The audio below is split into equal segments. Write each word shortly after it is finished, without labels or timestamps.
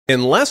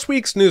In last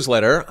week's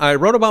newsletter, I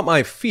wrote about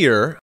my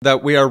fear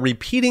that we are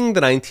repeating the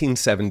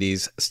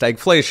 1970s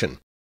stagflation.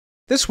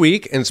 This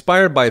week,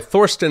 inspired by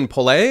Thorsten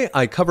Polet,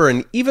 I cover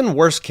an even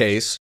worse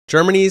case,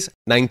 Germany's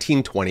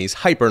 1920s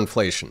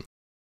hyperinflation.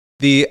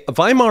 The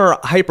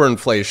Weimar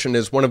hyperinflation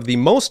is one of the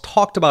most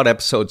talked about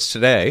episodes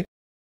today.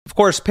 Of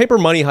course, paper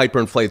money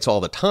hyperinflates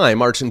all the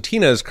time.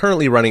 Argentina is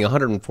currently running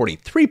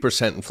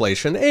 143%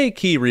 inflation, a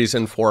key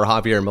reason for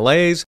Javier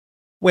Milei's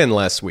win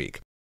last week.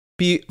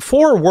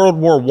 Before World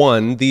War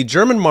I, the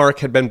German mark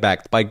had been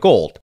backed by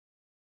gold.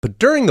 But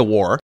during the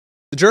war,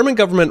 the German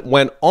government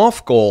went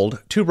off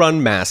gold to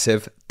run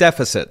massive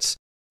deficits.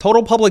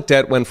 Total public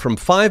debt went from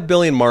 5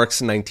 billion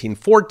marks in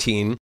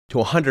 1914 to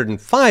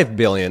 105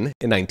 billion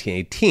in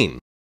 1918.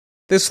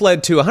 This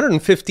led to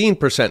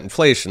 115%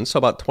 inflation, so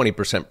about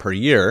 20% per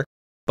year.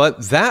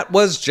 But that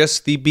was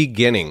just the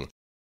beginning.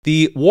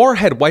 The war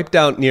had wiped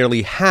out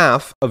nearly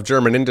half of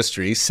German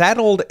industry,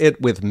 saddled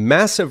it with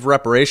massive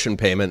reparation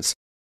payments,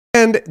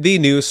 and the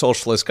new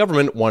socialist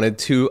government wanted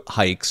to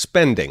hike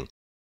spending.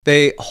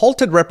 They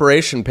halted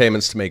reparation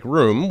payments to make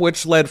room,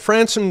 which led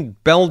France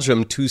and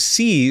Belgium to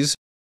seize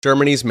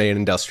Germany's main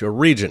industrial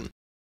region.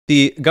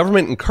 The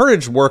government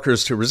encouraged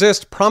workers to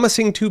resist,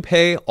 promising to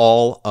pay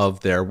all of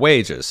their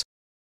wages.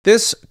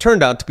 This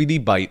turned out to be the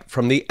bite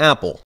from the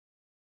apple.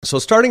 So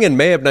starting in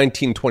May of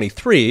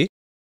 1923,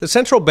 the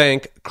central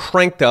bank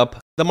cranked up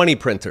the money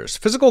printers.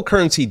 Physical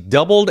currency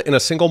doubled in a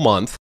single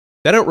month.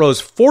 Then it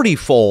rose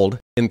 40-fold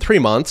in 3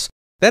 months.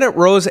 Then it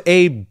rose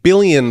a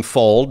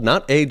billion-fold,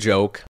 not a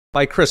joke,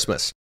 by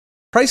Christmas.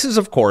 Prices,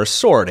 of course,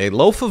 soared. A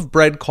loaf of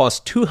bread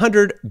cost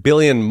 200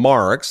 billion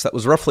marks. That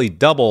was roughly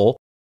double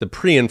the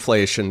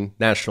pre-inflation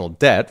national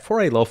debt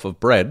for a loaf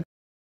of bread.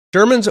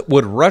 Germans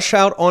would rush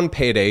out on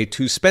payday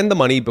to spend the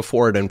money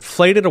before it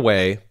inflated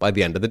away by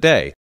the end of the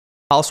day.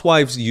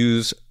 Housewives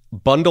use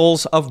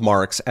bundles of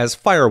marks as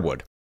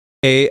firewood.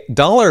 A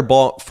dollar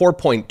bought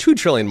 4.2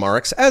 trillion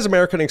marks as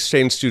American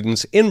exchange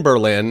students in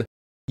Berlin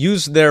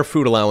used their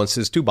food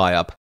allowances to buy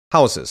up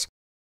houses.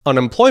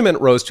 Unemployment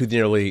rose to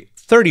nearly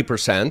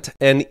 30%,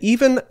 and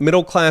even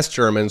middle-class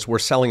Germans were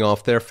selling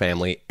off their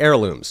family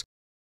heirlooms.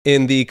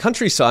 In the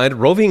countryside,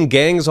 roving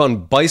gangs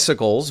on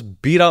bicycles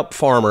beat up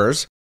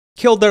farmers,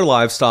 killed their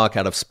livestock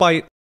out of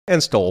spite,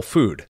 and stole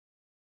food.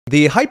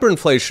 The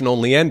hyperinflation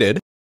only ended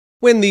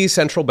when the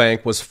central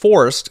bank was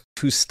forced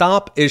to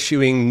stop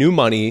issuing new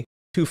money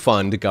to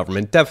fund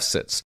government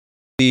deficits.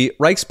 The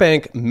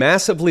Reichsbank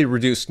massively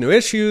reduced new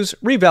issues,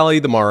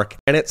 revalued the mark,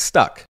 and it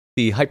stuck.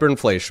 The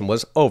hyperinflation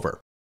was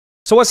over.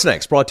 So what's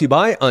next? Brought to you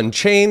by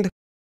Unchained.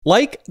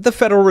 Like the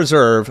Federal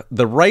Reserve,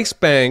 the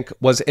Reichsbank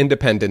was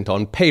independent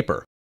on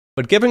paper.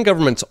 But given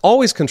governments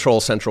always control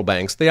central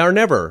banks, they are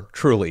never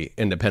truly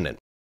independent.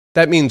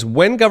 That means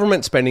when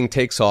government spending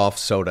takes off,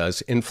 so does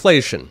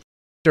inflation.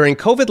 During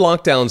COVID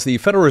lockdowns, the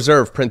Federal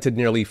Reserve printed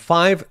nearly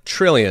 $5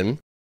 trillion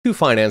to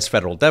finance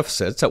federal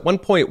deficits. At one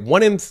point,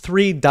 1 in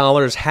 3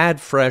 dollars had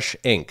fresh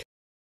ink.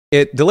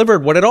 It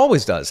delivered what it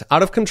always does,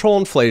 out-of-control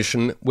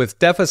inflation, with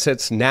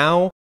deficits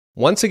now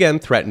once again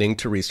threatening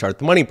to restart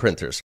the money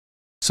printers.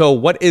 So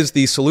what is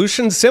the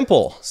solution?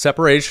 Simple: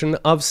 separation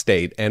of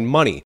state and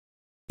money.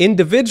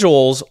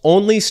 Individuals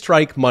only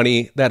strike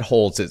money that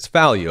holds its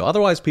value.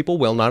 Otherwise, people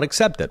will not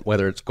accept it,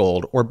 whether it's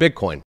gold or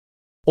Bitcoin.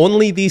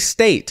 Only the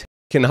state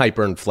can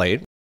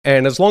hyperinflate,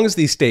 and as long as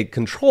the state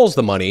controls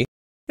the money,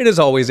 it is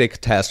always a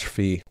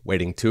catastrophe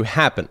waiting to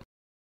happen.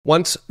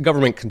 Once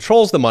government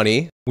controls the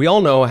money, we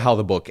all know how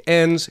the book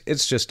ends.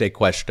 It's just a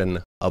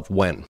question of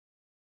when.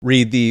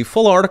 Read the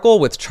full article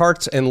with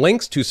charts and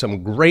links to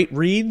some great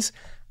reads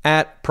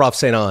at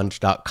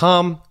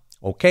profsainange.com.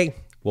 Okay,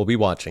 we'll be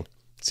watching.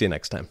 See you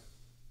next time.